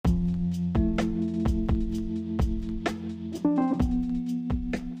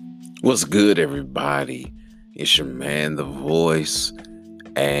What's good, everybody? It's your man, The Voice.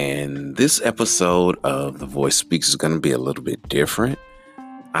 And this episode of The Voice Speaks is going to be a little bit different.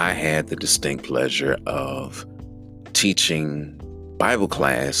 I had the distinct pleasure of teaching Bible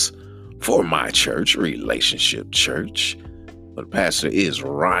class for my church, Relationship Church. But the pastor is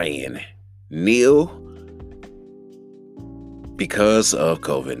Ryan Neal. Because of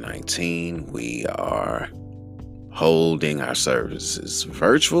COVID-19, we are holding our services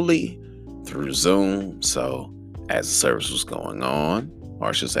virtually through Zoom. So as the service was going on, or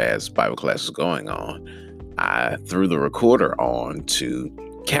I should say as Bible class was going on, I threw the recorder on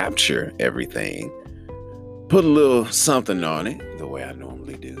to capture everything, put a little something on it the way I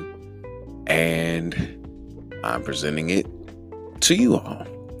normally do, and I'm presenting it to you all.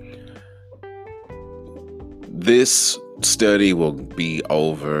 This study will be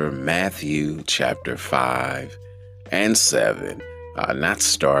over Matthew chapter 5 and 7, not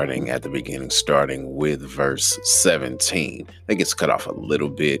starting at the beginning, starting with verse 17. That gets cut off a little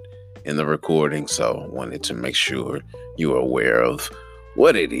bit in the recording, so I wanted to make sure you are aware of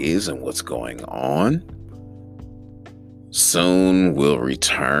what it is and what's going on. Soon we'll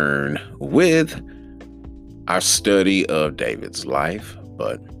return with our study of David's life,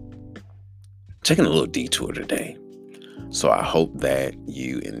 but taking a little detour today. So I hope that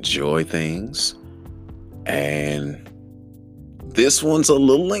you enjoy things. And this one's a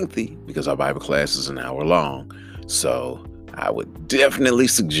little lengthy because our Bible class is an hour long. So I would definitely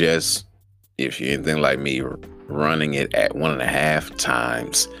suggest, if you're anything like me, running it at 1.5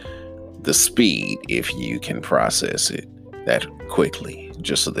 times the speed if you can process it that quickly,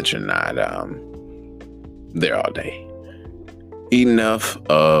 just so that you're not there all day. Enough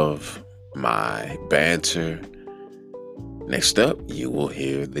of my banter. Next up, you will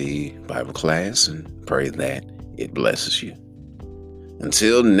hear the Bible class and pray that it blesses you.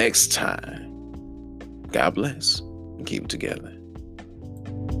 Until next time, God bless and keep it together.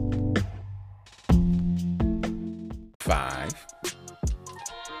 5.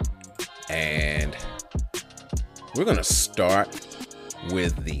 And we're going to start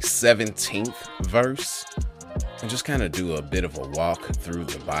with the 17th verse and just kind of do a bit of a walk through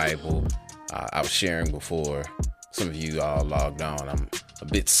the Bible. I was sharing before some of you all logged on. I'm a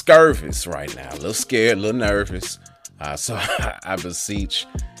bit scurvous right now, a little scared, a little nervous. So I beseech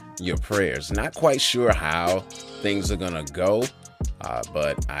your prayers. Not quite sure how things are going to go,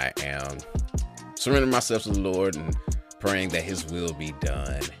 but I am surrendering myself to the Lord and praying that His will be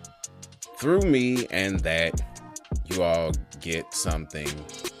done through me and that you all get something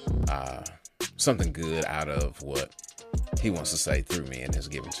good out of what He wants to say through me and has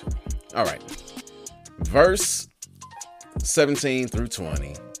given to me. All right. Verse 17 through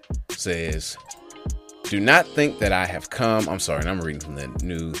 20 says, "Do not think that I have come." I'm sorry, and I'm reading from the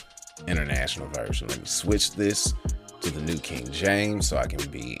New International Version. Let me switch this to the New King James so I can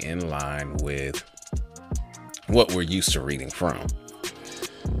be in line with what we're used to reading from.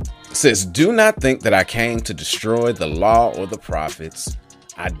 It says, "Do not think that I came to destroy the law or the prophets.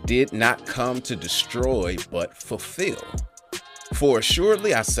 I did not come to destroy, but fulfill. For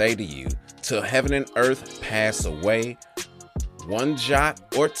assuredly I say to you, till heaven and earth pass away, one jot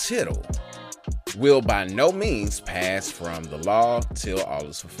or tittle will by no means pass from the law till all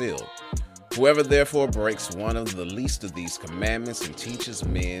is fulfilled. Whoever therefore breaks one of the least of these commandments and teaches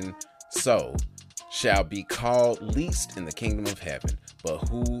men so shall be called least in the kingdom of heaven. But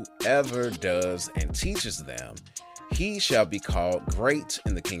whoever does and teaches them, he shall be called great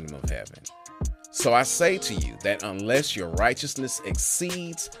in the kingdom of heaven. So I say to you that unless your righteousness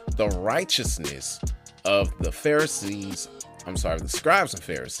exceeds the righteousness of the scribes and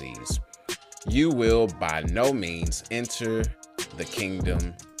Pharisees, you will by no means enter the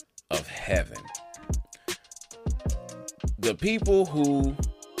kingdom of heaven." The people who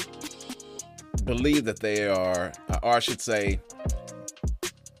believe that they are, or I should say,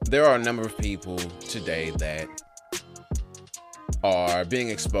 there are a number of people today that are being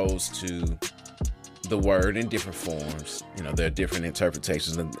exposed to the word in different forms. You know, there are different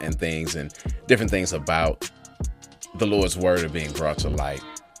interpretations and things, and different things about the Lord's word are being brought to light.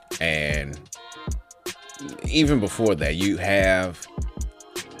 And even before that, you have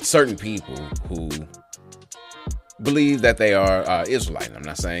certain people who believe that they are Israelite. And I'm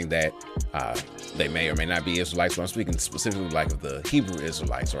not saying that they may or may not be Israelites, but I'm speaking specifically like of the Hebrew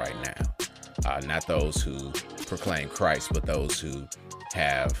Israelites right now. Not those who proclaim Christ, but those who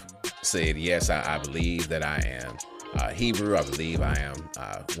have said, yes, I believe that I am Hebrew. I believe I am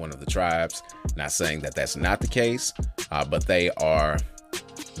one of the tribes. Not saying that that's not the case, but they are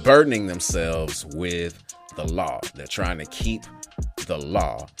burdening themselves with the law. They're trying to keep the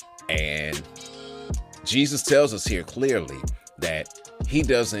law. And Jesus tells us here clearly that he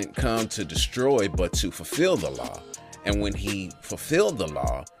doesn't come to destroy, but to fulfill the law. And when he fulfilled the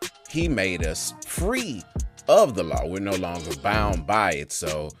law, he made us free of the law. We're no longer bound by it.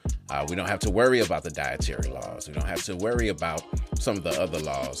 So we don't have to worry about the dietary laws. We don't have to worry about some of the other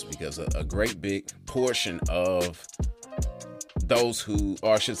laws, because a great big portion of those who,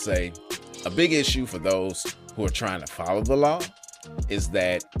 or I should say, a big issue for those who are trying to follow the law is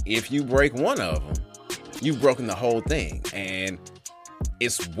that if you break one of them, you've broken the whole thing. And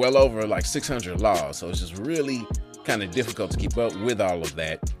it's well over like 600 laws. So it's just really kind of difficult to keep up with all of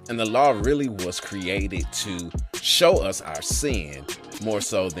that. And the law really was created to show us our sin more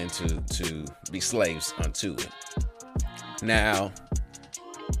so than to be slaves unto it. Now,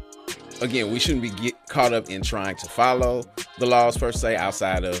 again, we shouldn't be caught up in trying to follow the laws per se,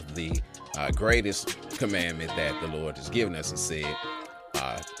 outside of the greatest commandment that the Lord has given us and said.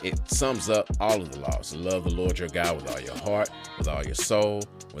 It sums up all of the laws. To love the Lord your God with all your heart, with all your soul,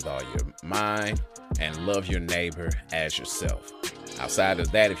 with all your mind, and love your neighbor as yourself. Outside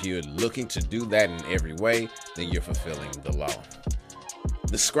of that, if you're looking to do that in every way, then you're fulfilling the law.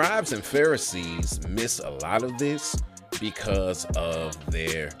 The scribes and Pharisees miss a lot of this because of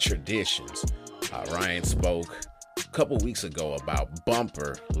their traditions. Ryan spoke a couple weeks ago about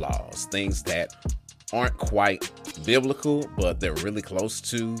bumper laws, things that aren't quite biblical, but they're really close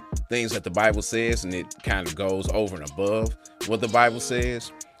to things that the Bible says, and it kind of goes over and above what the Bible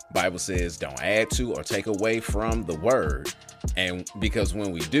says. Bible says don't add to or take away from the word. And because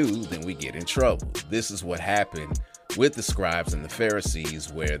when we do, then we get in trouble. This is what happened with the scribes and the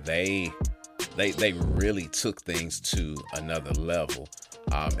Pharisees, where they really took things to another level.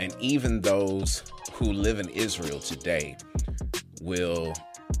 And even those who live in Israel today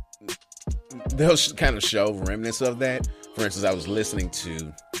they'll kind of show remnants of that. For instance, I was listening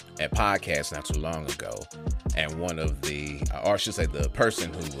to a podcast not too long ago, and one of the, or I should say the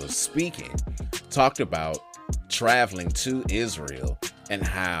person who was speaking, talked about traveling to Israel and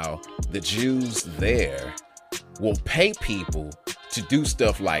how the Jews there will pay people to do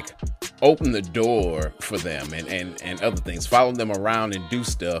stuff like open the door for them and other things, follow them around and do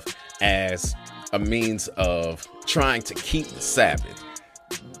stuff as a means of trying to keep the Sabbath.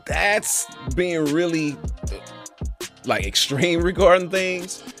 That's being really like extreme regarding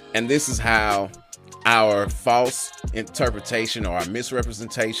things. And this is how our false interpretation or our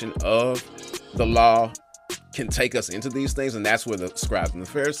misrepresentation of the law can take us into these things. And that's where the scribes and the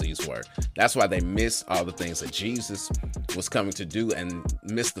Pharisees were. That's why they missed all the things that Jesus was coming to do, and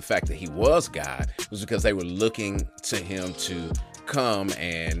missed the fact that he was God. It was because they were looking to him to come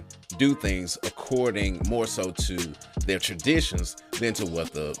and do things according more so to their traditions than to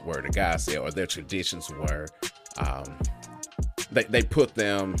what the word of God said, or their traditions were. They put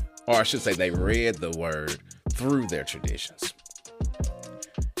them, or I should say they read the word through their traditions.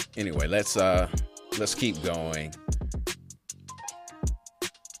 Anyway, let's keep going.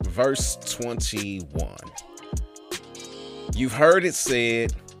 Verse 21. You've heard it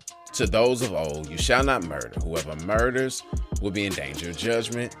said to those of old, you shall not murder. Whoever murders will be in danger of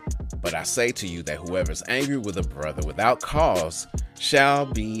judgment. But I say to you that whoever is angry with a brother without cause shall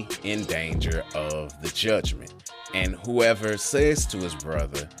be in danger of the judgment. And whoever says to his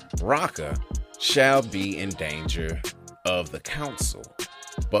brother, Raka, shall be in danger of the council.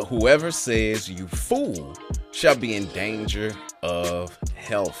 But whoever says, you fool, shall be in danger of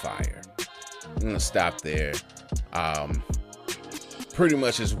hellfire. I'm going to stop there. Pretty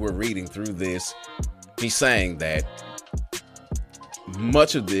much as we're reading through this, he's saying that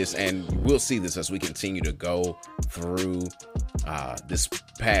much of this, and we'll see this as we continue to go through this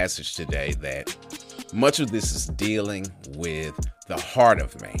passage today, that much of this is dealing with the heart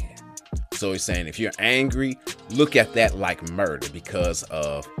of man. So he's saying if you're angry, look at that like murder because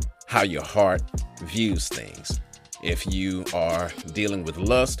of how your heart views things. If you are dealing with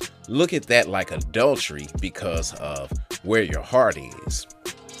lust, look at that like adultery because of where your heart is.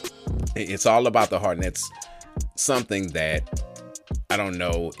 It's all about the heart, and it's something that I don't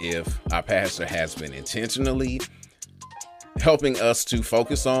know if our pastor has been intentionally helping us to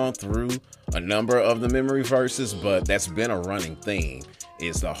focus on through a number of the memory verses, but that's been a running theme,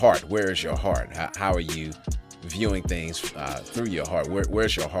 is the heart. Where is your heart? How are you viewing things through your heart?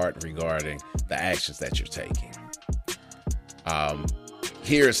 Where's your heart regarding the actions that you're taking?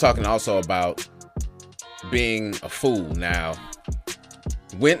 Here it's talking also about being a fool. Now,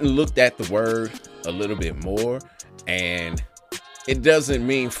 went and looked at the word a little bit more, and it doesn't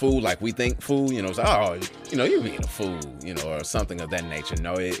mean fool like we think fool, it's, you're being a fool, or something of that nature.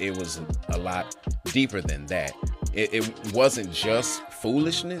 No, it was a lot deeper than that. It wasn't just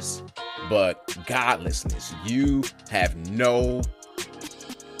foolishness, but godlessness. You have no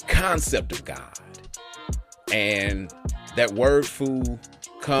concept of God. And that word fool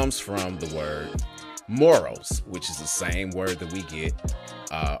comes from the word moros, which is the same word that we get,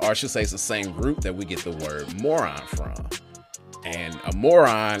 or I should say it's the same group that we get the word moron from. And a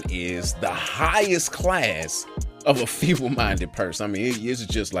moron is the highest class of a feeble-minded person. I mean, it's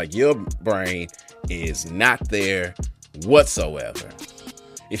just like your brain is not there whatsoever.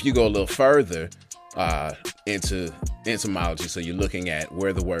 If you go a little further into etymology, so you're looking at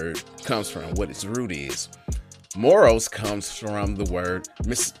where the word comes from, what its root is, moros comes from the word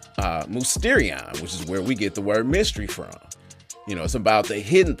mysterion, which is where we get the word mystery from. You know, it's about the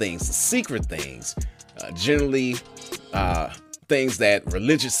hidden things, the secret things, generally things that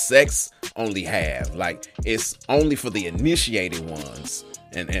religious sects only have. Like, it's only for the initiated ones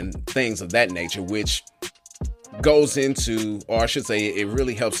and things of that nature, which goes into, or I should say, it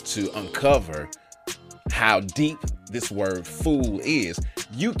really helps to uncover how deep this word fool is.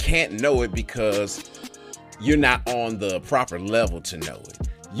 You can't know it because you're not on the proper level to know it.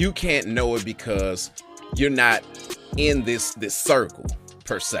 You can't know it because you're not in this circle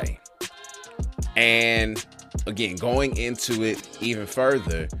per se. And again, going into it even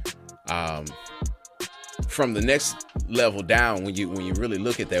further, from the next level down, when you really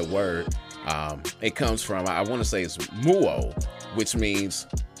look at that word, it comes from, I want to say it's muo, which means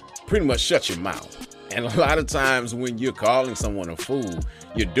pretty much shut your mouth. And a lot of times when you're calling someone a fool,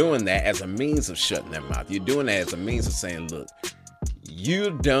 you're doing that as a means of shutting their mouth. You're doing that as a means of saying, look,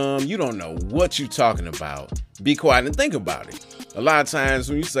 you're dumb. You don't know what you're talking about. Be quiet and think about it. A lot of times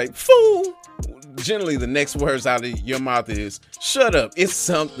when you say fool, generally the next words out of your mouth is shut up. It's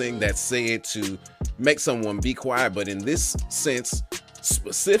something that's said to make someone be quiet. But in this sense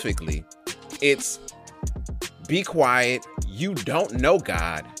specifically, it's be quiet. You don't know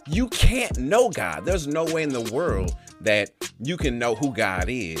God. You can't know God. There's no way in the world that you can know who God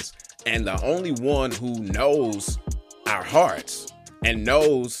is. And the only one who knows our hearts and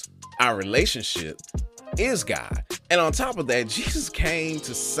knows our relationship is God. And on top of that, Jesus came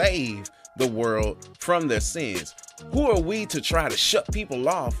to save the world from their sins. Who are we to try to shut people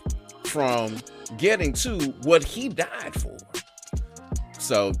off from getting to what he died for?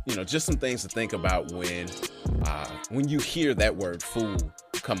 So, you know, just some things to think about when you hear that word fool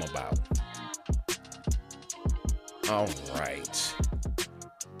come about. All right.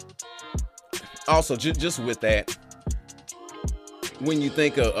 Also, just with that, when you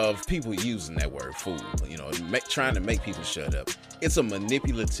think of people using that word fool, you know, trying to make people shut up, it's a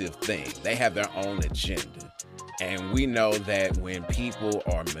manipulative thing. They have their own agenda. And we know that when people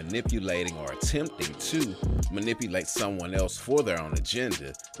are manipulating or attempting to manipulate someone else for their own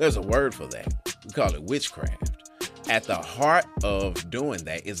agenda, there's a word for that. We call it witchcraft. At the heart of doing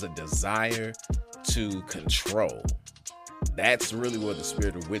that is a desire to control. That's really what the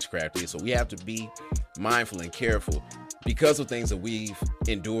spirit of witchcraft is. So we have to be mindful and careful because of things that we've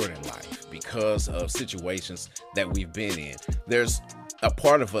endured in life, because of situations that we've been in. There's a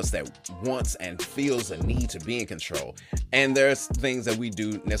part of us that wants and feels a need to be in control. And there's things that we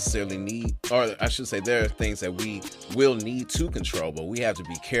do necessarily need, or I should say there are things that we will need to control, but we have to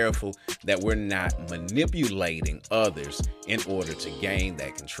be careful that we're not manipulating others in order to gain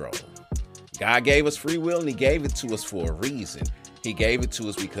that control. God gave us free will and he gave it to us for a reason. He gave it to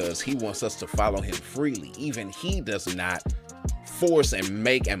us because he wants us to follow him freely. Even he does not force and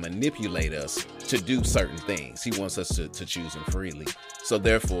make and manipulate us to do certain things. He wants us to choose him freely. So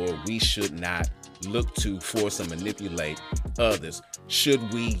therefore, we should not look to force and manipulate others.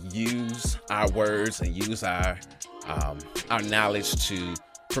 Should we use our words and use our knowledge to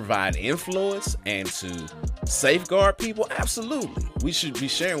provide influence and to safeguard people? Absolutely. We should be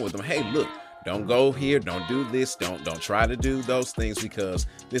sharing with them, hey, look, don't go here, don't do this, don't try to do those things because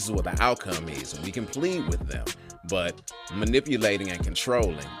this is what the outcome is. And we can plead with them. But manipulating and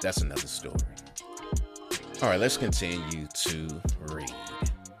controlling, that's another story. All right, let's continue to read.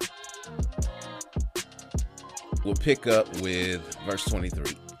 We'll pick up with verse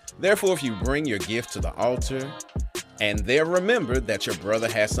 23. Therefore, if you bring your gift to the altar and there remember that your brother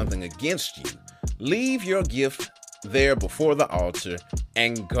has something against you, leave your gift there before the altar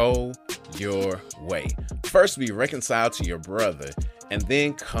and go your way. First be reconciled to your brother and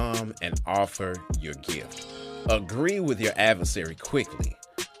then come and offer your gift. Agree with your adversary quickly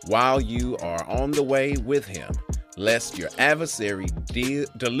while you are on the way with him, lest your adversary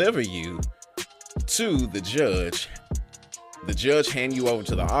deliver you to the judge hand you over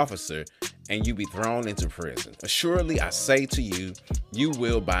to the officer, and you be thrown into prison. Assuredly, I say to you, you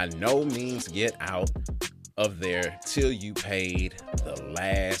will by no means get out of there till you paid the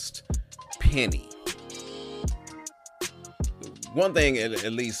last penny. One thing,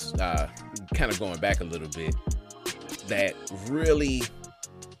 at least kind of going back a little bit, that really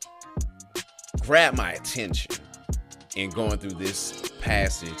grabbed my attention in going through this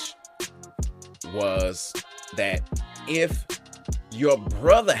passage was that if your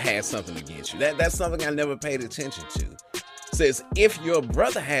brother has something against you, that's something I never paid attention to. It says, if your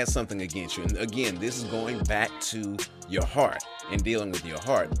brother has something against you, and again, this is going back to your heart and dealing with your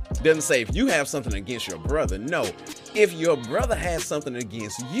heart. It doesn't say if you have something against your brother. No, if your brother has something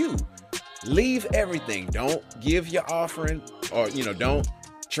against you, leave everything. Don't give your offering, or, don't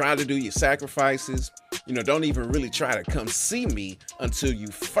try to do your sacrifices. Don't even really try to come see me until you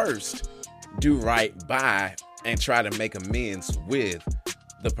first do right by and try to make amends with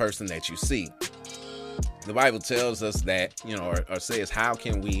the person that you see. The Bible tells us that, or says, how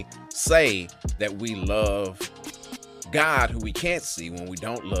can we say that we love God who we can't see when we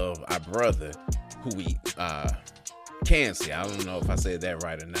don't love our brother who we can see? I don't know if I said that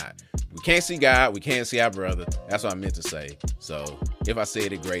right or not. We can't see God, we can't see our brother. That's what I meant to say. So if I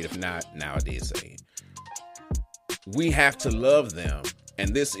said it, great. If not, now I did say it. We have to love them,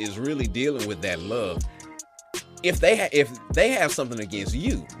 and this is really dealing with that love. If they have something against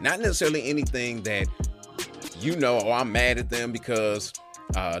you, not necessarily anything that I'm mad at them because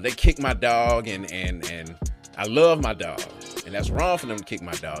they kicked my dog, and I love my dog, and that's wrong for them to kick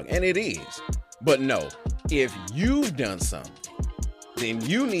my dog, and it is. But no, if you've done something, then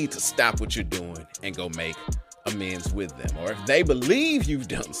you need to stop what you're doing and go make amends with them. Or if they believe you've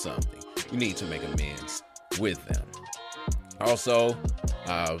done something, you need to make amends with them. Also,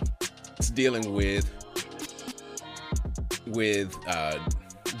 it's dealing with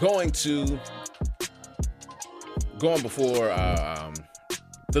going before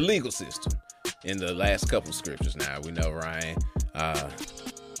the legal system in the last couple scriptures. Now we know Ryan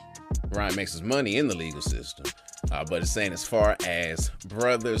makes his money in the legal system, but it's saying as far as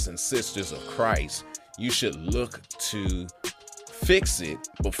brothers and sisters of Christ, you should look to fix it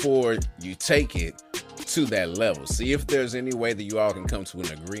before you take it to that level. See if there's any way that you all can come to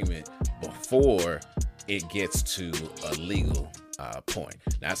an agreement before it gets to a legal point.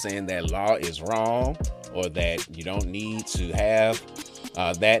 Not saying that law is wrong or that you don't need to have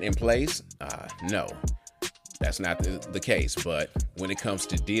that in place. No, that's not the case. But when it comes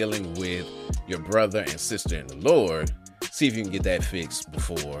to dealing with your brother and sister in the Lord, see if you can get that fixed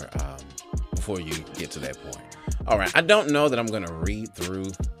before you get to that point. All right, I don't know that I'm going to read through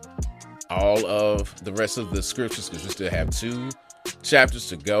all of the rest of the scriptures because we still have 2 chapters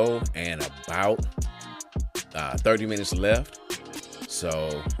to go and about 30 minutes left.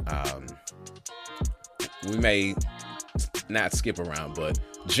 So we may not skip around, but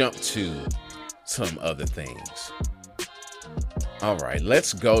jump to some other things. All right,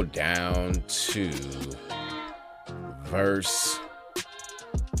 let's go down to verse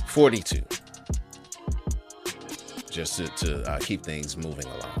 42. Just to keep things moving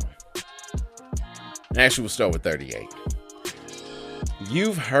along. Actually, we'll start with 38.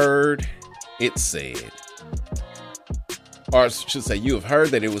 You've heard it said, or I should say, you have heard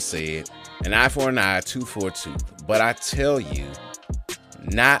that it was said, an eye for an eye, tooth for a tooth. But I tell you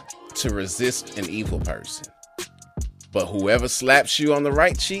not to resist an evil person. But whoever slaps you on the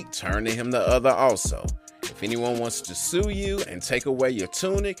right cheek, turn to him the other also. If anyone wants to sue you and take away your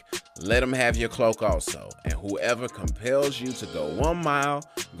tunic, let him have your cloak also. And whoever compels you to go 1 mile,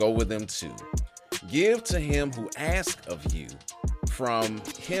 go with them 2. Give to him who asks of you, from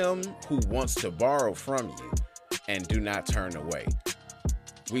him who wants to borrow from you, and do not turn away.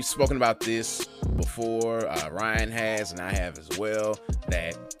 We've spoken about this before. Ryan has, and I have as well,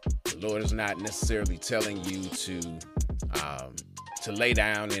 that the Lord is not necessarily telling you to lay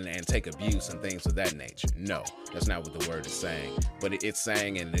down and take abuse and things of that nature. No, that's not what the word is saying. But it's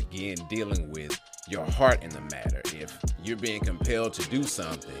saying, and again, dealing with your heart in the matter. If you're being compelled to do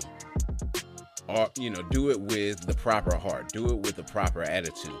something, or do it with the proper heart, do it with the proper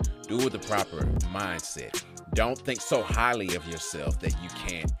attitude, do it with the proper mindset. Don't think so highly of yourself that you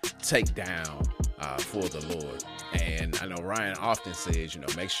can't take down for the Lord. And I know Ryan often says,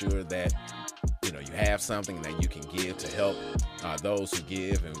 make sure that you have something that you can give to help those who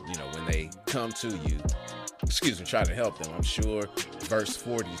give, and when they come to you, try to help them. I'm sure verse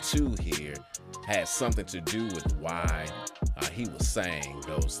 42 here has something to do with why he was saying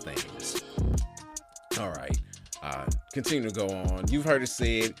those things. All right. Continue to go on. You've heard it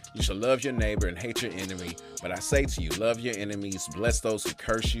said, you shall love your neighbor and hate your enemy. But I say to you, love your enemies, bless those who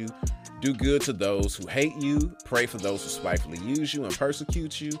curse you, Do good to those who hate you. Pray for those who spitefully use you and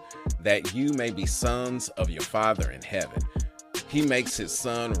persecute you, that you may be sons of your Father in heaven. He makes his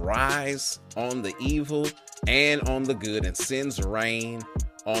sun rise on the evil and on the good, and sends rain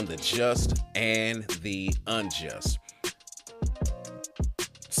on the just and the unjust.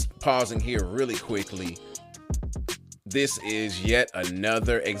 Pausing here really quickly. This is yet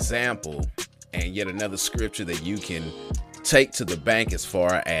another example and yet another scripture that you can take to the bank as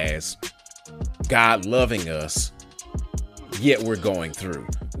far as God loving us, yet we're going through.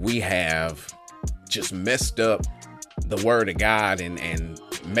 We have just messed up the word of God and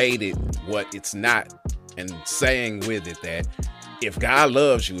made it what it's not, and saying with it that if God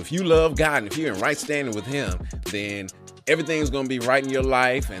loves you, if you love God, and if you're in right standing with him, then everything's going to be right in your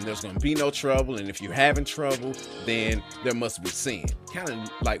life and there's going to be no trouble. And if you're having trouble, then there must be sin. Kind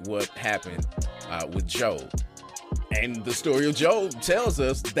of like what happened with Job. And the story of Job tells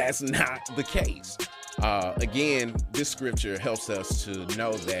us that's not the case. Again, this scripture helps us to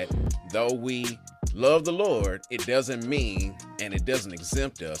know that though we love the Lord, it doesn't mean and it doesn't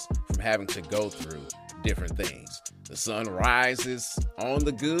exempt us from having to go through different things. The sun rises on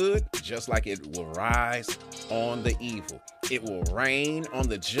the good just like it will rise on the evil. It will rain on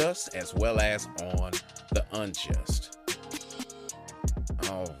the just as well as on the unjust.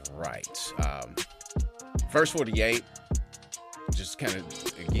 All right. Verse 48, just kind of,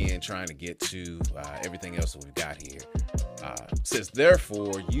 again, trying to get to everything else that we've got here. Says,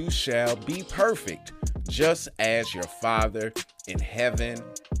 therefore, you shall be perfect, just as your Father in heaven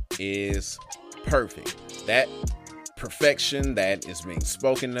is perfect. That perfection that is being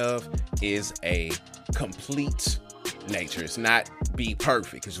spoken of is a complete nature. It's not be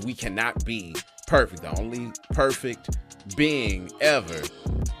perfect, because we cannot be perfect. The only perfect being ever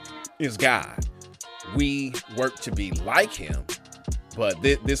is God. We work to be like him, but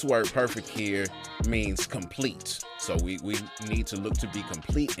this word perfect here means complete. So we need to look to be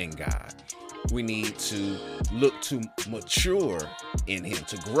complete in God. We need to look to mature in him,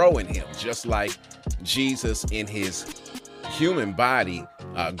 to grow in him, just like Jesus in his human body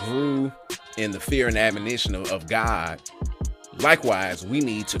grew in the fear and admonition of God. Likewise, we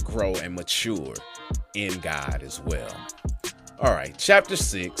need to grow and mature in God as well. All right, chapter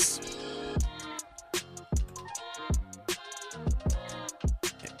 6.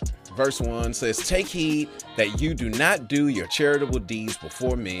 Verse 1 says, take heed that you do not do your charitable deeds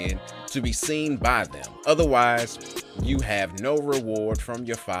before men to be seen by them. Otherwise, you have no reward from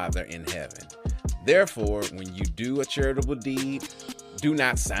your Father in heaven. Therefore, when you do a charitable deed, do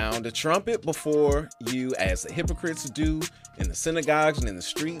not sound a trumpet before you as the hypocrites do in the synagogues and in the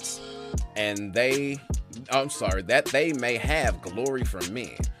streets, and that they may have glory from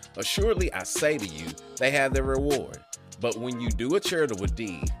men. Assuredly, I say to you, they have their reward. But when you do a charitable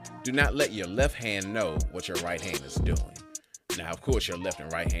deed, do not let your left hand know what your right hand is doing. Now, of course, your left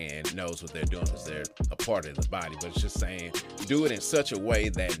and right hand knows what they're doing because they're a part of the body, but it's just saying do it in such a way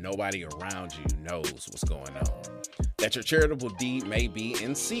that nobody around you knows what's going on. That your charitable deed may be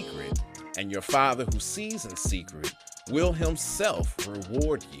in secret, and your Father who sees in secret will himself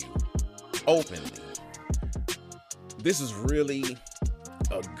reward you openly. This is really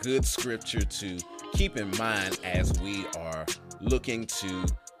a good scripture to keep in mind as we are looking to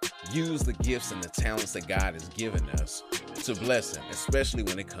use the gifts and the talents that God has given us to bless him, especially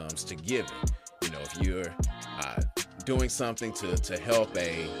when it comes to giving. You know, if you're doing something to help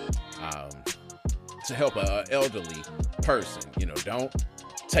a elderly person, you know, don't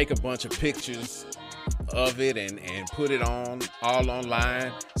take a bunch of pictures of it and put it all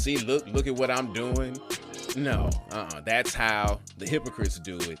online. See, look at what I'm doing. No, that's how the hypocrites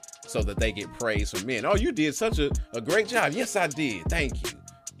do it, so that they get praise from men. Oh, you did such a great job. Yes, I did. Thank you.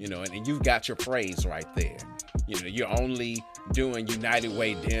 You know, and you've got your praise right there. You know, you're only doing United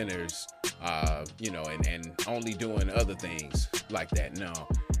Way dinners, you know, and only doing other things like that. No.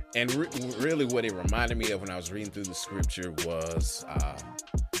 And really what it reminded me of when I was reading through the scripture was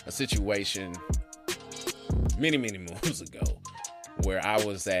a situation many moons ago where I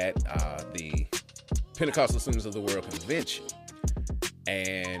was at the Pentecostal Assemblies of the World convention.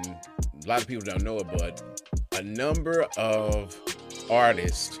 And a lot of people don't know it, but a number of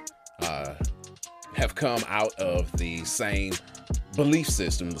artists have come out of the same belief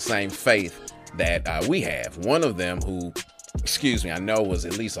system, the same faith that we have. One of them who, I know was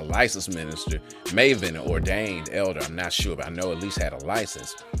at least a licensed minister, may have been an ordained elder, I'm not sure, but I know at least had a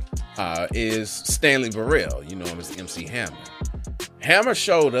license, is Stanley Burrell. You know him as MC Hammer. Hammer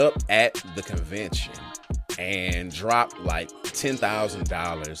showed up at the convention and dropped like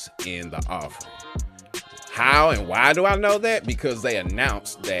 $10,000 in the offering. How and why do I know that? Because they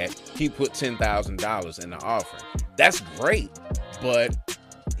announced that he put $10,000 in the offering. That's great, but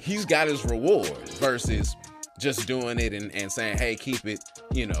he's got his reward versus just doing it and saying, hey, keep it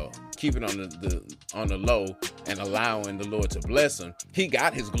on the low and allowing the Lord to bless him. He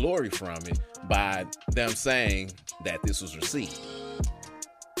got his glory from it by them saying that this was received.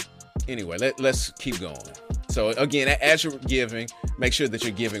 Anyway, let's keep going. So again, as you're giving, make sure that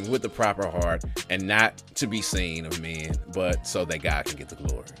you're giving with the proper heart and not to be seen of men, but so that God can get the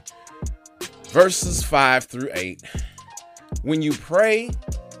glory. Verses 5-8. When you pray,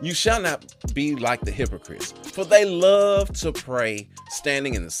 you shall not be like the hypocrites, for they love to pray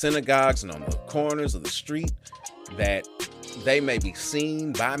standing in the synagogues and on the corners of the street, that they may be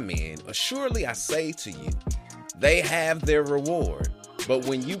seen by men. Assuredly, I say to you, they have their reward. But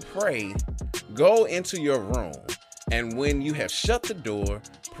when you pray, go into your room, and when you have shut the door,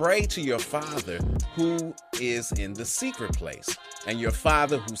 pray to your Father who is in the secret place, and your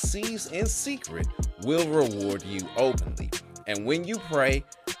Father who sees in secret will reward you openly. And when you pray,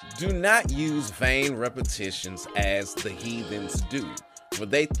 do not use vain repetitions as the heathens do, for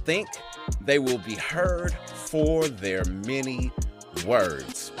they think they will be heard for their many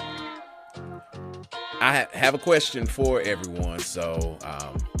words. I have a question for everyone, so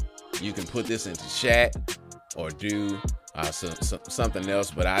you can put this into chat or do something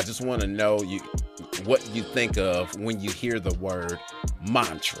else, but I just want to know what you think of when you hear the word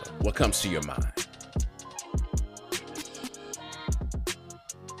mantra. What comes to your mind?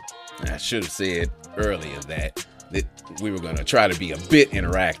 I should have said earlier that we were going to try to be a bit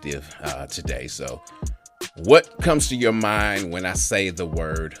interactive today. So what comes to your mind when I say the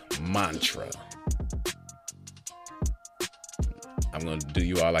word mantra? I'm going to do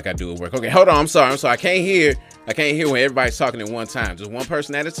you all like I do at work. Okay, hold on. I'm sorry. I can't hear when everybody's talking at one time. Just one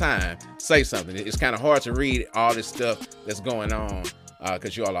person at a time say something. It's kind of hard to read all this stuff that's going on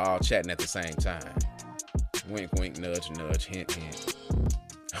because you all are all chatting at the same time. Wink, wink, nudge, nudge, hint, hint.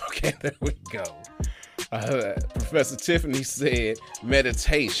 Okay, there we go. Professor Tiffany said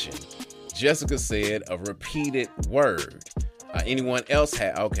meditation. Jessica said a repeated word. Anyone else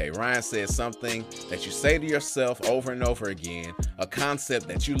had? Okay, Ryan said something that you say to yourself over and over again, a concept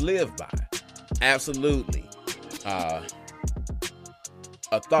that you live by. Absolutely. A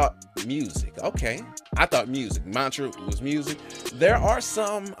thought, music. Okay, I thought music. Mantra was music. There are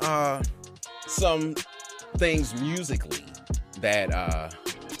some things musically that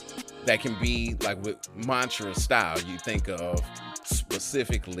can be like with mantra style. You think of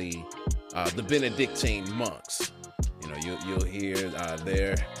specifically the Benedictine monks. You know, you'll hear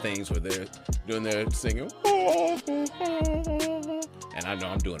their things where they're doing their singing. And I know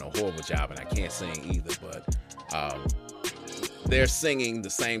I'm doing a horrible job and I can't sing either, but they're singing the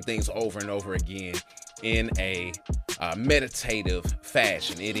same things over and over again in a meditative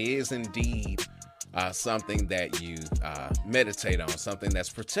fashion. It is indeed something that you meditate on, something that's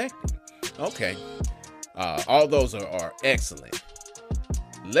protecting. Okay. All those are excellent.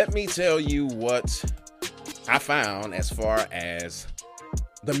 Let me tell you what I found as far as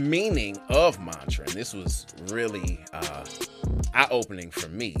the meaning of mantra. And this was really eye-opening for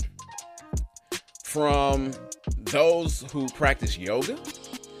me. From those who practice yoga,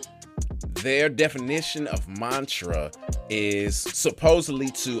 their definition of mantra is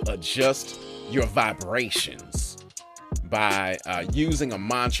supposedly to adjust your vibrations. By using a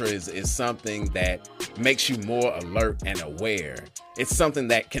mantra is something that makes you more alert and aware. It's something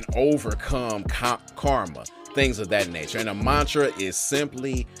that can overcome karma, things of that nature. And a mantra is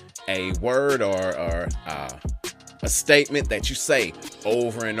simply a word or a statement that you say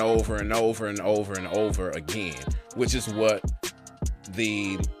over and over and over and over and over again, which is what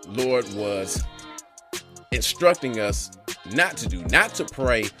the Lord was instructing us not to do, not to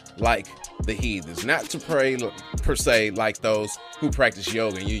pray like the heathens, not to pray per se like those who practice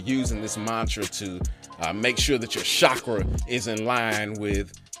yoga. And you're using this mantra to make sure that your chakra is in line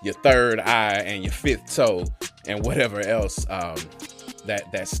with your third eye and your fifth toe and whatever else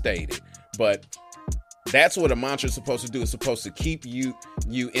that's stated. But that's what a mantra is supposed to do. It's supposed to keep you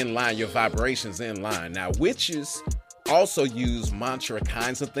in line, your vibrations in line. Now, witches also use mantra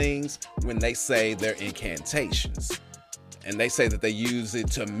kinds of things when they say they're incantations. And they say that they use it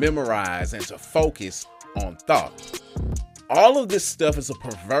to memorize and to focus on thought. All of this stuff is a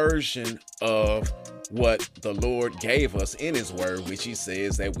perversion of what the Lord gave us in his word, which he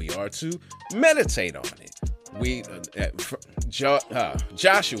says that we are to meditate on it.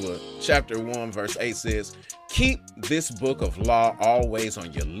 Joshua chapter 1 verse 8 says, keep this book of law always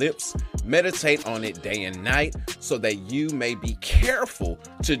on your lips, meditate on it day and night, so that you may be careful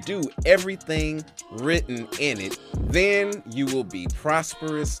to do everything written in it. Then you will be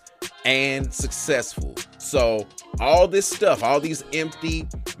prosperous and successful. So all this stuff, all these empty,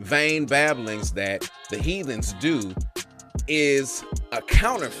 vain babblings that the heathens do is a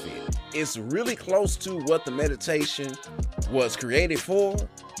counterfeit. It's really close to what the meditation was created for,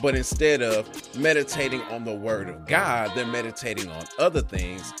 but instead of meditating on the word of God, they're meditating on other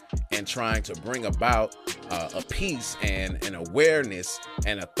things and trying to bring about a peace and an awareness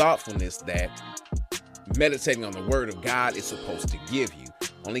and a thoughtfulness that meditating on the word of God is supposed to give you.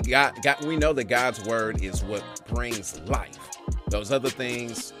 Only God, we know that God's word is what brings life. Those other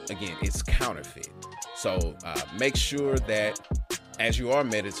things, again, it's counterfeit. So make sure that as you are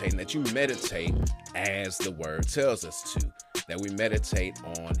meditating, that you meditate as the word tells us to, that we meditate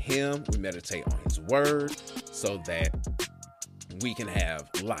on him, we meditate on his word, so that we can have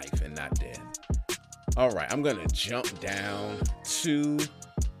life and not death. All right, I'm going to jump down to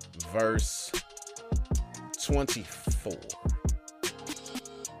verse 24.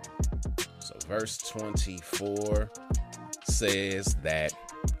 So verse 24 says that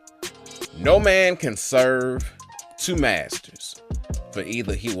no man can serve two masters, for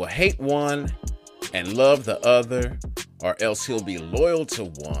either he will hate one and love the other, or else he'll be loyal to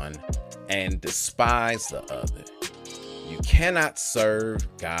one and despise the other. You cannot serve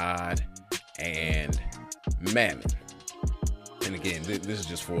God and mammon. And again, this is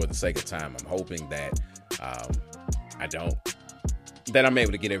just for the sake of time. I'm hoping that I'm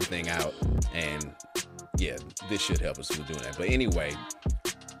able to get everything out, and yeah, this should help us with doing that. But anyway,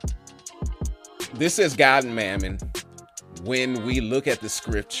 this is God and mammon. When we look at the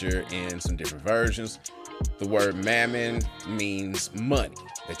scripture in some different versions, the word mammon means money,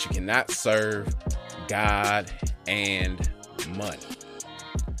 that you cannot serve God and money.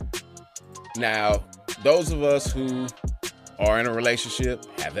 Now, those of us who are in a relationship,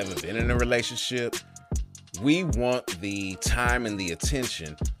 have ever been in a relationship, we want the time and the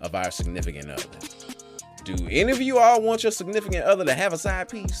attention of our significant other. Do any of you all want your significant other to have a side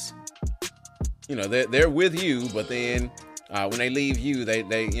piece? You know, they're with you, but then when they leave you, they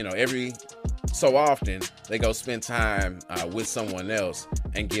every so often they go spend time with someone else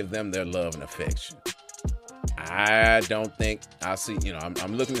and give them their love and affection. I don't think I see,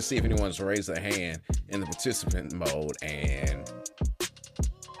 I'm looking to see if anyone's raised their hand in the participant mode, and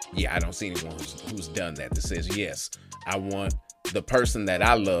yeah, I don't see anyone who's done that says, yes, I want the person that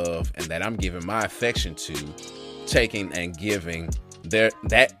I love and that I'm giving my affection to, taking and giving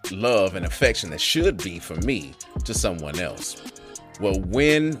that love and affection that should be for me to someone else. Well,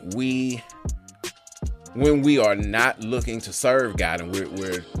 when we are not looking to serve God, and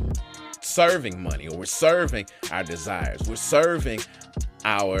we're serving money, or we're serving our desires, we're serving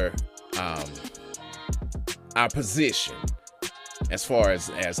our position as far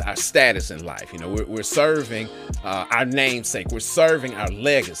as our status in life, we're serving our namesake, we're serving our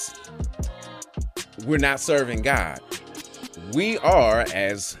legacy, we're not serving God. We are,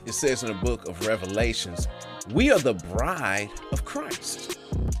 as it says in the book of Revelations, we are the bride of Christ.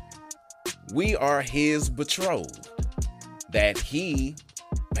 We are his betrothed, that he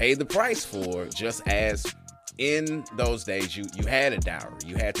paid the price for, just as in those days you had a dowry.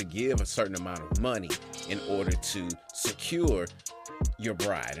 You had to give a certain amount of money in order to secure your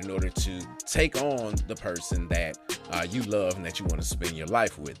bride, in order to take on the person that you love and that you want to spend your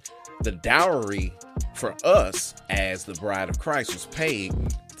life with. The dowry for us as the bride of Christ was paid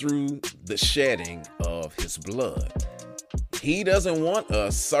through the shedding of his blood. He doesn't want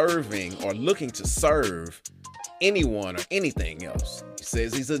us serving or looking to serve anyone or anything else. He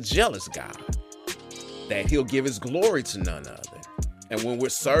says he's a jealous God, that he'll give his glory to none other. And when we're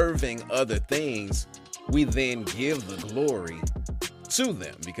serving other things, we then give the glory to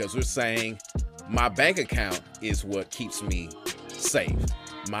them, because we're saying my bank account is what keeps me safe.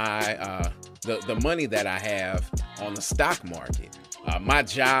 My the money that I have on the stock market, my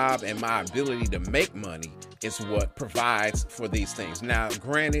job and my ability to make money is what provides for these things. Now,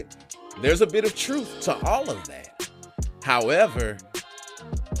 granted, there's a bit of truth to all of that. However,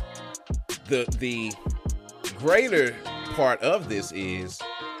 the greater part of this is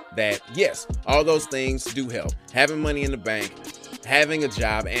that, yes, all those things do help. Having money in the bank, having a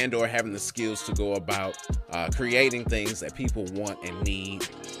job, and or having the skills to go about creating things that people want and need,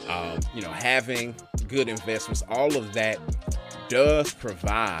 having good investments, all of that does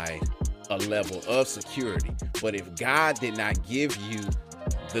provide a level of security. But if God did not give you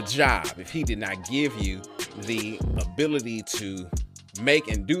the job, if he did not give you the ability to make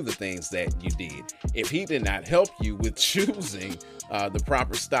and do the things that you did, if he did not help you with choosing the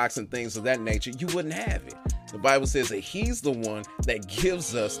proper stocks and things of that nature, you wouldn't have it. The Bible says that he's the one that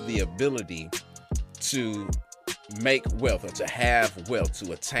gives us the ability to make wealth, or to have wealth,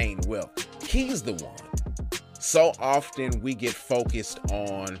 to attain wealth. He's the one. So often we get focused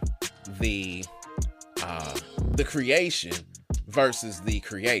on the creation versus the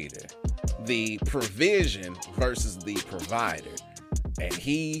creator, the provision versus the provider. And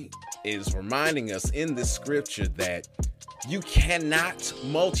he is reminding us in this scripture that you cannot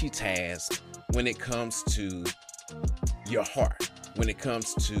multitask when it comes to your heart, when it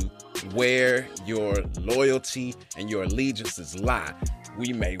comes to where your loyalty and your allegiances lie.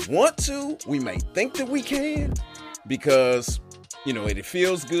 We may want to, we may think that we can, because, it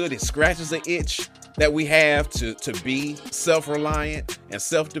feels good, it scratches the itch that we have to be self-reliant and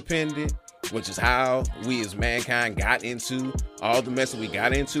self-dependent, which is how we as mankind got into all the mess that we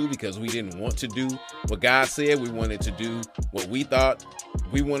got into, because we didn't want to do what God said. We wanted to do what we thought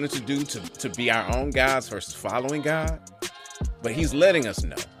we wanted to do to be our own gods versus following God. But he's letting us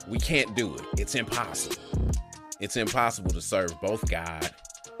know we can't do it. It's impossible. It's impossible to serve both God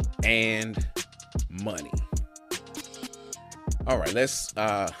and money. All right, let's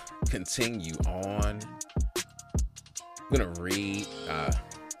continue on. I'm going to read.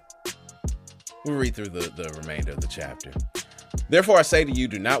 We'll read through the remainder of the chapter. Therefore, I say to you,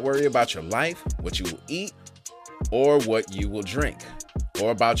 do not worry about your life, what you will eat, or what you will drink,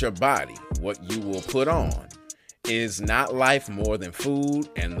 or about your body, what you will put on. Is not life more than food,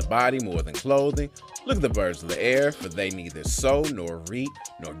 and the body more than clothing? Look at the birds of the air, for they neither sow, nor reap,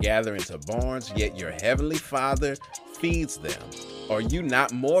 nor gather into barns, yet your heavenly Father feeds them. Are you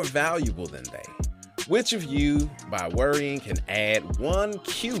not more valuable than they? Which of you, by worrying, can add 1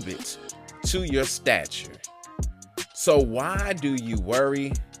 cubit to your stature? So why do you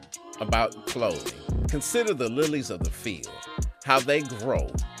worry about clothing? Consider the lilies of the field, how they grow.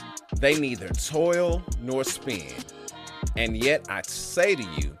 They neither toil nor spin. And yet I say to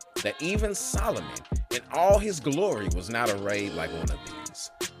you that even Solomon in all his glory was not arrayed like one of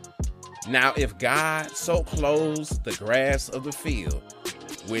these. Now, if God so clothes the grass of the field,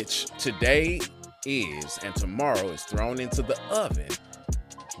 which today is and tomorrow is thrown into the oven,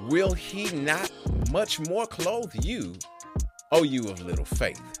 will he not much more clothe you, O you of little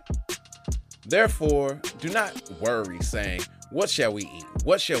faith? Therefore, do not worry, saying, what shall we eat?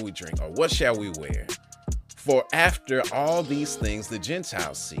 What shall we drink? Or what shall we wear? For after all these things the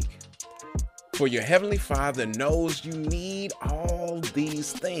Gentiles seek. For your heavenly Father knows you need all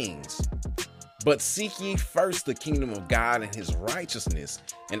these things. But seek ye first the kingdom of God and his righteousness,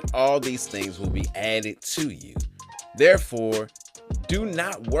 and all these things will be added to you. Therefore, do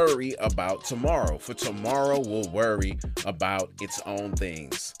not worry about tomorrow, for tomorrow will worry about its own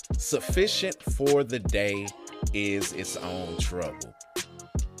things. Sufficient for the day is its own trouble.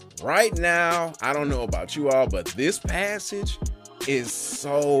 Right now, I don't know about you all, but this passage is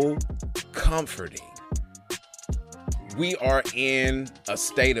so comforting. We are in a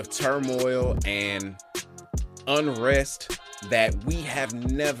state of turmoil and unrest that we have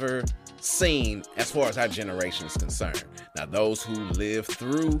never seen as far as our generation is concerned. Now, those who lived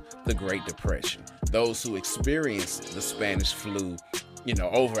through the Great Depression, those who experienced the Spanish flu,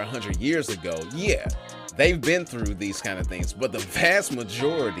 over 100 years ago, yeah, they've been through these kind of things. But the vast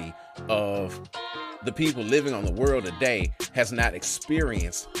majority of the people living on the world today has not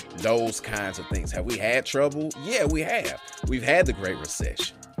experienced those kinds of things. Have we had trouble? Yeah, we have. We've had the Great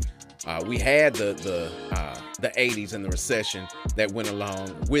Recession. We had the 80s and the recession that went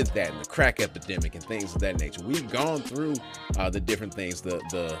along with that, and the crack epidemic and things of that nature. We've gone through the different things,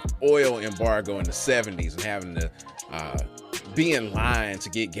 the oil embargo in the 70s and having to be in line to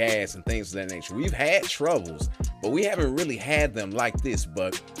get gas and things of that nature. We've had troubles, but we haven't really had them like this.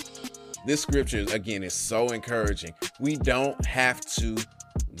 But this scripture, again, is so encouraging. We don't have to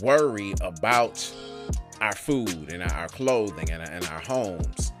worry about our food and our clothing and our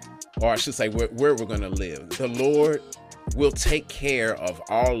homes, or I should say where we're going to live. The Lord will take care of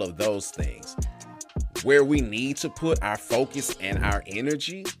all of those things. Where we need to put our focus and our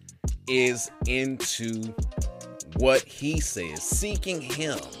energy is into what he says, seeking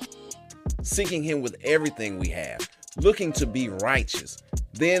him with everything we have, looking to be righteous.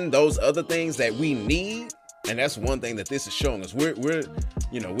 Then those other things that we need, and that's one thing that this is showing us. We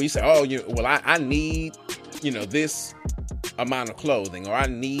say, I need, this amount of clothing, or I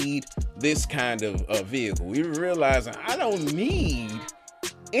need this kind of vehicle. We realize I don't need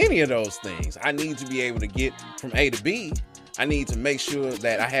any of those things. I need to be able to get from A to B. I need to make sure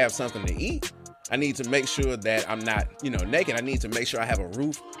that I have something to eat. I need to make sure that I'm not, naked. I need to make sure I have a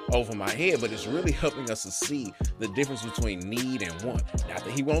roof over my head. But it's really helping us to see the difference between need and want. Not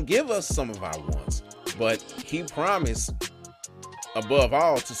that he won't give us some of our wants, but he promised above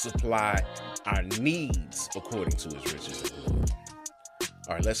all to supply our needs according to his riches and glory.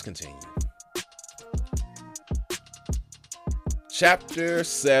 All right, let's continue. Chapter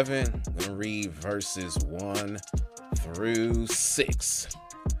 7, I'm going to read verses 1 through 6.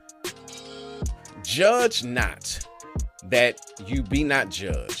 Judge not, that you be not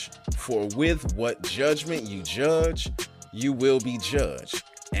judged. For with what judgment you judge, you will be judged.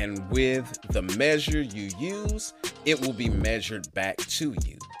 And with the measure you use, it will be measured back to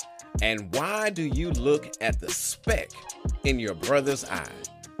you. And why do you look at the speck in your brother's eye,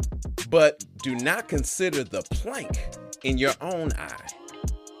 but do not consider the plank in your own eye?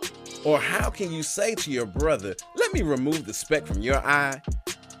 Or how can you say to your brother, let me remove the speck from your eye,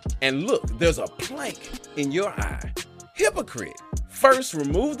 and look, there's a plank in your eye? Hypocrite, first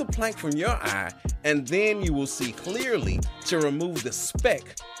remove the plank from your eye, and then you will see clearly to remove the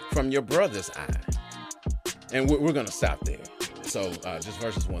speck from your brother's eye. And we're going to stop there. So just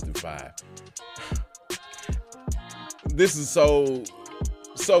verses 1 through 5. This is so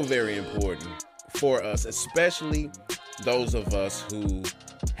very important for us, especially those of us who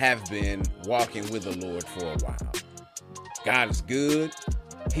have been walking with the Lord for a while. God is good.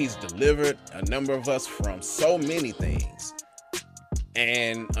 He's delivered a number of us from so many things.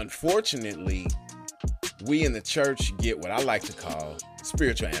 And unfortunately, we in the church get what I like to call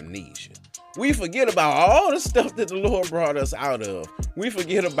spiritual amnesia. We forget about all the stuff that the Lord brought us out of. We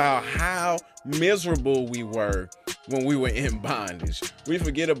forget about how miserable we were when we were in bondage. We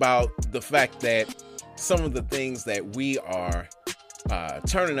forget about the fact that some of the things that we are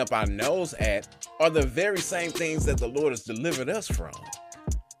turning up our nose at are the very same things that the Lord has delivered us from.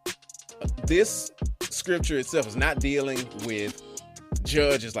 This scripture itself is not dealing with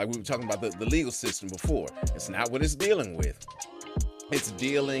judges like we were talking about the legal system before. It's not what it's dealing with. It's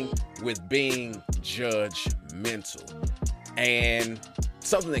dealing with being judgmental. And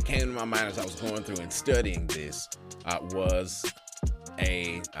something that came to my mind as I was going through and studying this was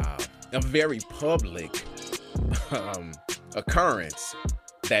a very public occurrence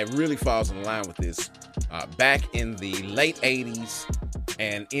that really falls in line with this. Back in the late 80s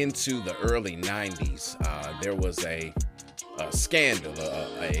and into the early 90s, there was a scandal,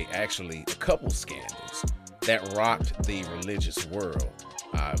 actually a couple scandals that rocked the religious world.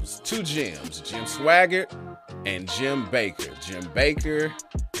 It was two Jims, Jim Swaggart and Jim Bakker. Jim Bakker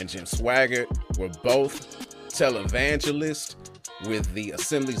and Jim Swaggart were both televangelists with the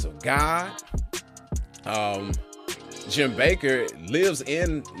Assemblies of God. Jim Bakker lives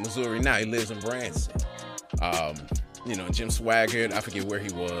in Missouri now. He lives in Branson. Jim Swaggart, I forget where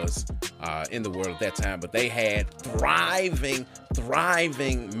he was in the world at that time, but they had thriving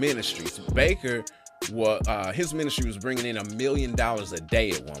ministries. Bakker, his ministry was bringing in $1 million a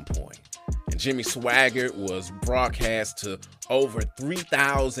day at one point. And Jimmy Swaggart was broadcast to over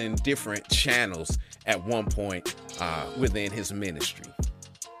 3,000 different channels at one point within his ministry.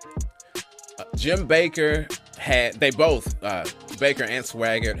 Jim Bakker Bakker and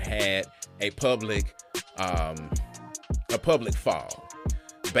Swaggart had a public fall.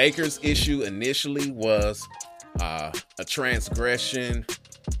 Bakker's issue initially was a transgression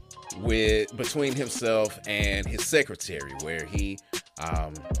between himself and his secretary, where he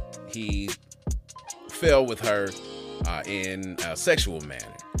fell with her in a sexual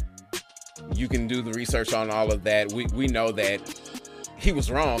manner. You can do the research on all of that. We know that he was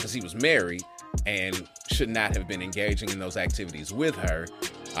wrong because he was married and should not have been engaging in those activities with her.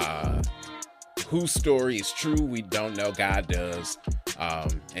 Whose story is true, we don't know. God does,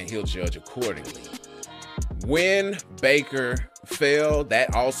 and he'll judge accordingly. When Bakker fell,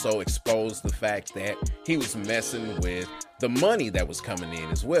 that also exposed the fact that he was messing with the money that was coming in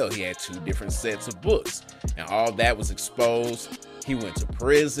as well. He had 2 different sets of books, and all that was exposed. He went to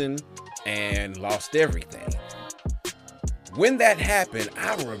prison and lost everything. When that happened,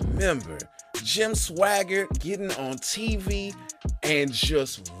 I remember Jim Swaggart getting on TV and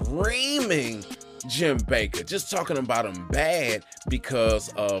just reaming Jim Bakker, just talking about him bad because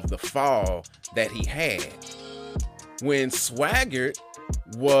of the fall that he had. When Swaggart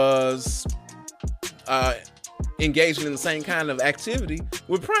was engaging in the same kind of activity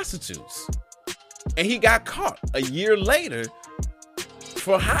with prostitutes. And he got caught a year later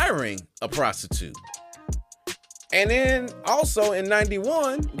for hiring a prostitute. And then also in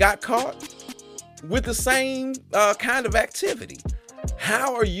 91 got caught with the same kind of activity.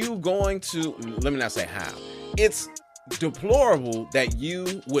 How are you going to, let me not say how. It's deplorable that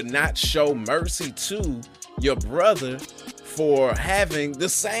you would not show mercy to your brother for having the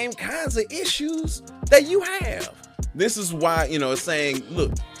same kinds of issues that you have. This is why, it's saying,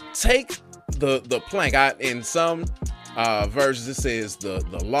 look, take the plank. In some versions, it says the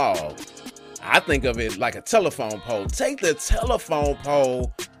log. I think of it like a telephone pole. Take the telephone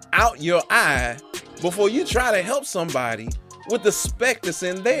pole out your eye before you try to help somebody with the speck that's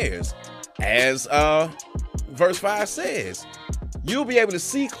in theirs. As verse 5 says, you'll be able to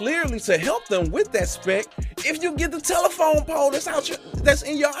see clearly to help them with that speck if you get the telephone pole that's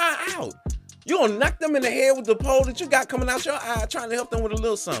in your eye out. You're gonna knock them in the head with the pole that you got coming out your eye, trying to help them with a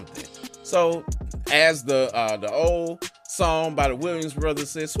little something. So, as the old song by the Williams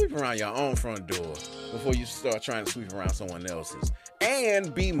Brothers says, sweep around your own front door before you start trying to sweep around someone else's.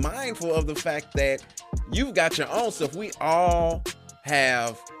 And be mindful of the fact that you've got your own stuff. We all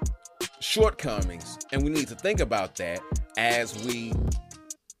have shortcomings, and we need to think about that as we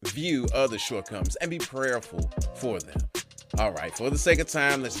view other shortcomings and be prayerful for them. All right, for the sake of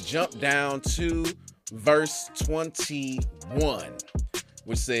time, let's jump down to verse 21,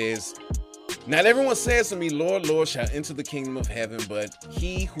 which says, not everyone says to me, Lord, Lord, shall enter the kingdom of heaven, but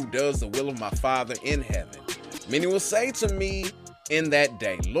he who does the will of my Father in heaven. Many will say to me in that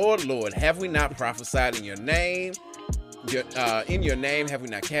day, Lord, Lord, have we not prophesied in your name? In your name have we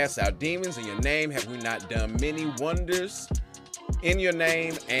not cast out demons? In your name have we not done many wonders in your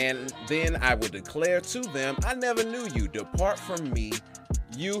name? And then I will declare to them, I never knew you. Depart from me,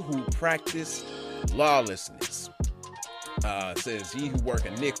 you who practice lawlessness. It says, ye who work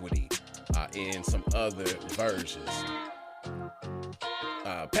iniquity in some other versions.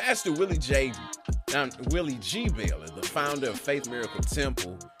 Pastor Willie G. Baylor, the founder of Faith Miracle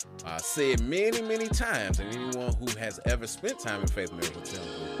Temple, said many times, and anyone who has ever spent time in Faith Miracle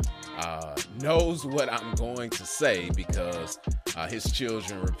Temple knows what I'm going to say because his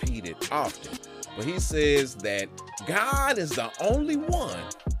children repeat it often. But he says that God is the only one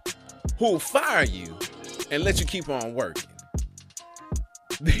who will fire you and let you keep on working.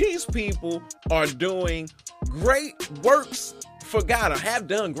 These people are doing great works for God, or have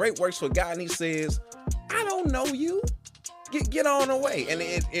done great works for God, and he says, I don't know you. Get on away. And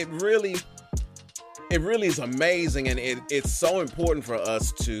it really is amazing, and it's so important for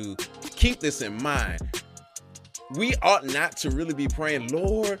us to keep this in mind. We ought not to really be praying,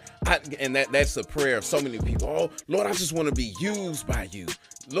 Lord, and that's a prayer of so many people. Oh, Lord, I just want to be used by you.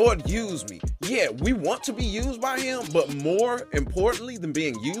 Lord, use me. Yeah, we want to be used by him, but more importantly than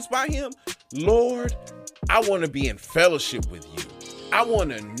being used by him, Lord, I want to be in fellowship with you. I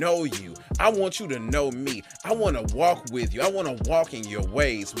want to know you. I want you to know me. I want to walk with you. I want to walk in your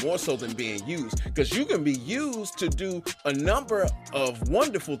ways more so than being used, because you can be used to do a number of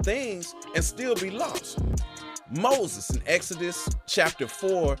wonderful things and still be lost. Moses in Exodus chapter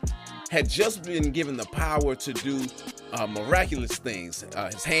 4 had just been given the power to do miraculous things.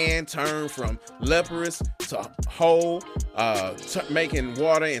 His hand turned from leprous to whole, making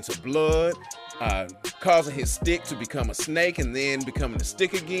water into blood, causing his stick to become a snake and then becoming a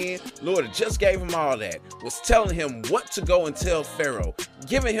stick again. Lord had just gave him all that, was telling him what to go and tell Pharaoh,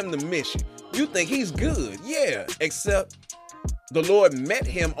 giving him the mission. You think he's good? Yeah, except the Lord met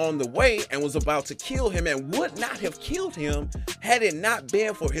him on the way and was about to kill him, and would not have killed him had it not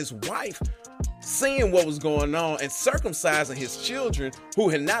been for his wife seeing what was going on and circumcising his children who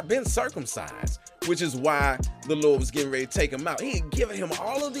had not been circumcised, which is why the Lord was getting ready to take him out. He had given him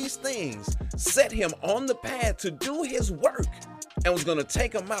all of these things, set him on the path to do his work, and was going to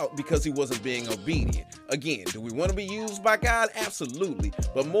take him out because he wasn't being obedient. Again, do we want to be used by God? Absolutely.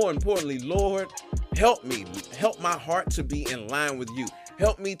 But more importantly, Lord, help me. Help my heart to be in line with you.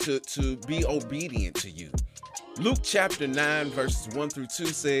 Help me to be obedient to you. Luke chapter 9, verses 1 through 2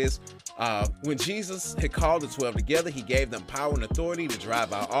 says, when Jesus had called the 12 together, he gave them power and authority to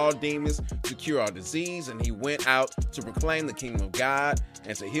drive out all demons, to cure all disease, and he went out to proclaim the kingdom of God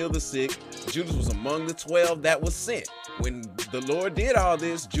and to heal the sick. Judas was among the 12 that was sent. When the Lord did all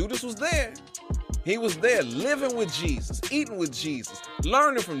this, Judas was there. He was there living with Jesus, eating with Jesus,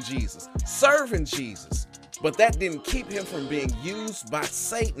 learning from Jesus, serving Jesus. But that didn't keep him from being used by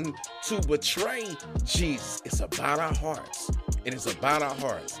Satan to betray Jesus. It's about our hearts. It is about our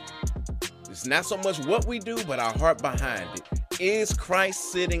hearts. It's not so much what we do, but our heart behind it. Is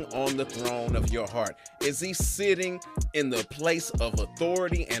Christ sitting on the throne of your heart? Is he sitting in the place of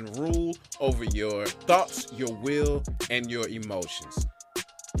authority and rule over your thoughts, your will, and your emotions?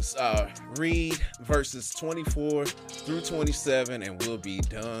 Let's read verses 24 through 27 and we'll be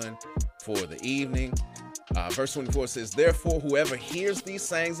done for the evening. Verse 24 says, therefore, whoever hears these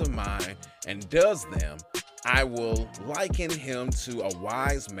sayings of mine and does them, I will liken him to a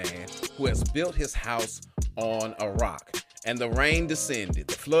wise man who has built his house on a rock. And the rain descended,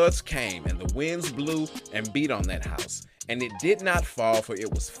 the floods came, and the winds blew and beat on that house. and it did not fall, for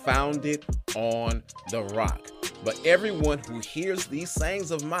it was founded on the rock. But everyone who hears these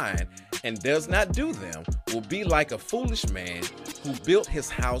sayings of mine and does not do them will be like a foolish man who built his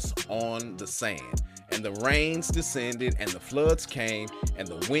house on the sand. And the rains descended, and the floods came, and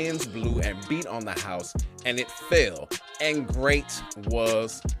the winds blew and beat on the house, and it fell, and great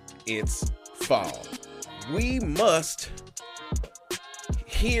was its fall. We must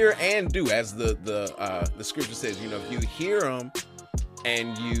hear and do, as the scripture says. If you hear them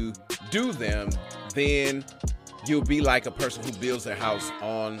and you do them, then you'll be like a person who builds their house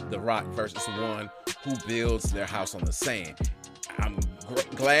on the rock versus one who builds their house on the sand. I'm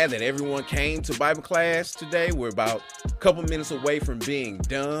glad that everyone came to Bible class today. We're about a couple minutes away from being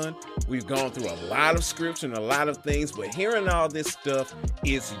done. We've gone through a lot of scripture and a lot of things, but hearing all this stuff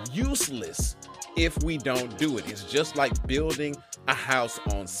is useless if we don't do it. It's just like building a house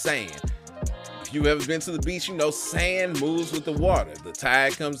on sand. If you've ever been to the beach, sand moves with the water. The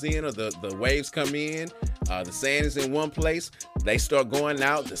tide comes in, or the waves come in. The sand is in one place. They start going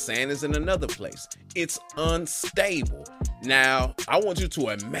out. The sand is in another place. It's unstable. Now, I want you to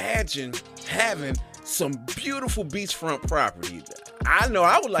imagine having some beautiful beachfront property. I know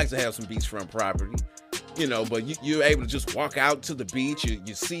I would like to have some beachfront property, but you're able to just walk out to the beach.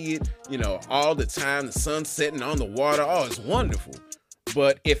 You see it, all the time. The sun setting on the water. Oh, it's wonderful.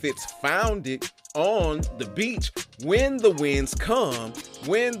 But if it's founded on the beach, when the winds come,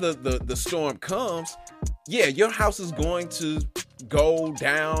 when the storm comes, yeah, your house is going to go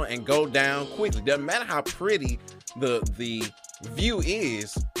down and go down quickly. Doesn't matter how pretty the view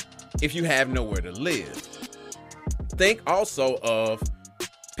is if you have nowhere to live. Think also of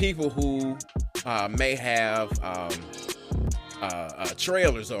people who may have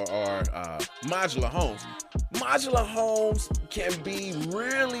trailers or modular homes. Modular homes can be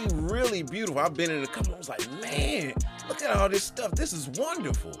really, really beautiful. I've been in a couple. I was like, man, look at all this stuff. This is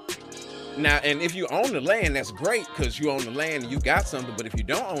wonderful. Now, and if you own the land, that's great, because you own the land and you got something. But if you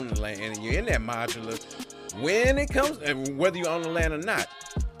don't own the land and you're in that modular, when it comes, and whether you own the land or not,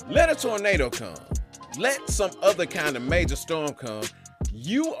 let a tornado come, let some other kind of major storm come,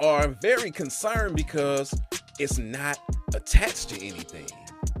 you are very concerned because it's not attached to anything.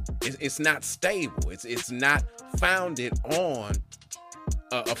 It's not stable. It's not founded on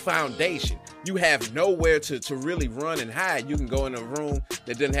a foundation. You have nowhere to really run and hide. You can go in a room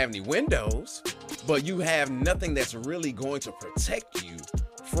that doesn't have any windows, but you have nothing that's really going to protect you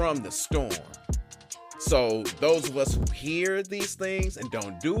from the storm. So those of us who hear these things and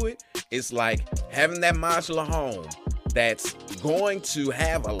don't do it, it's like having that modular home that's going to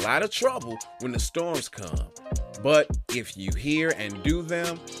have a lot of trouble when the storms come. But if you hear and do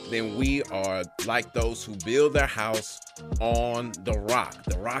them, then we are like those who build their house on the rock.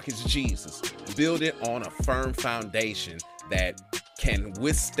 The rock is Jesus. Build it on a firm foundation that can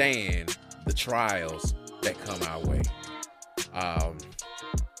withstand the trials that come our way.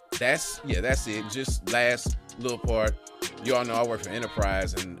 That's it. Just last little part. You all know I work for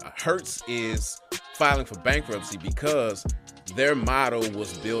Enterprise, and Hertz is filing for bankruptcy because their model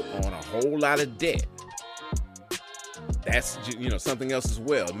was built on a whole lot of debt. That's something else as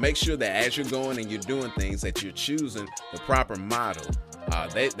well. Make sure that as you're going and you're doing things, that you're choosing the proper model.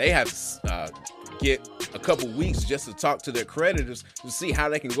 They have to get a couple weeks just to talk to their creditors to see how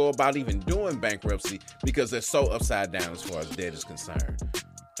they can go about even doing bankruptcy, because they're so upside down as far as debt is concerned.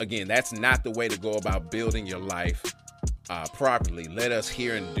 Again, that's not the way to go about building your life properly. Let us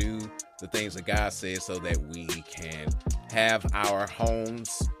hear and do the things that God says so that we can have our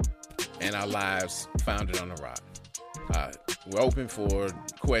homes and our lives founded on the rock. We're open for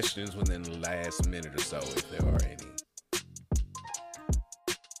questions within the last minute or so, if there are any.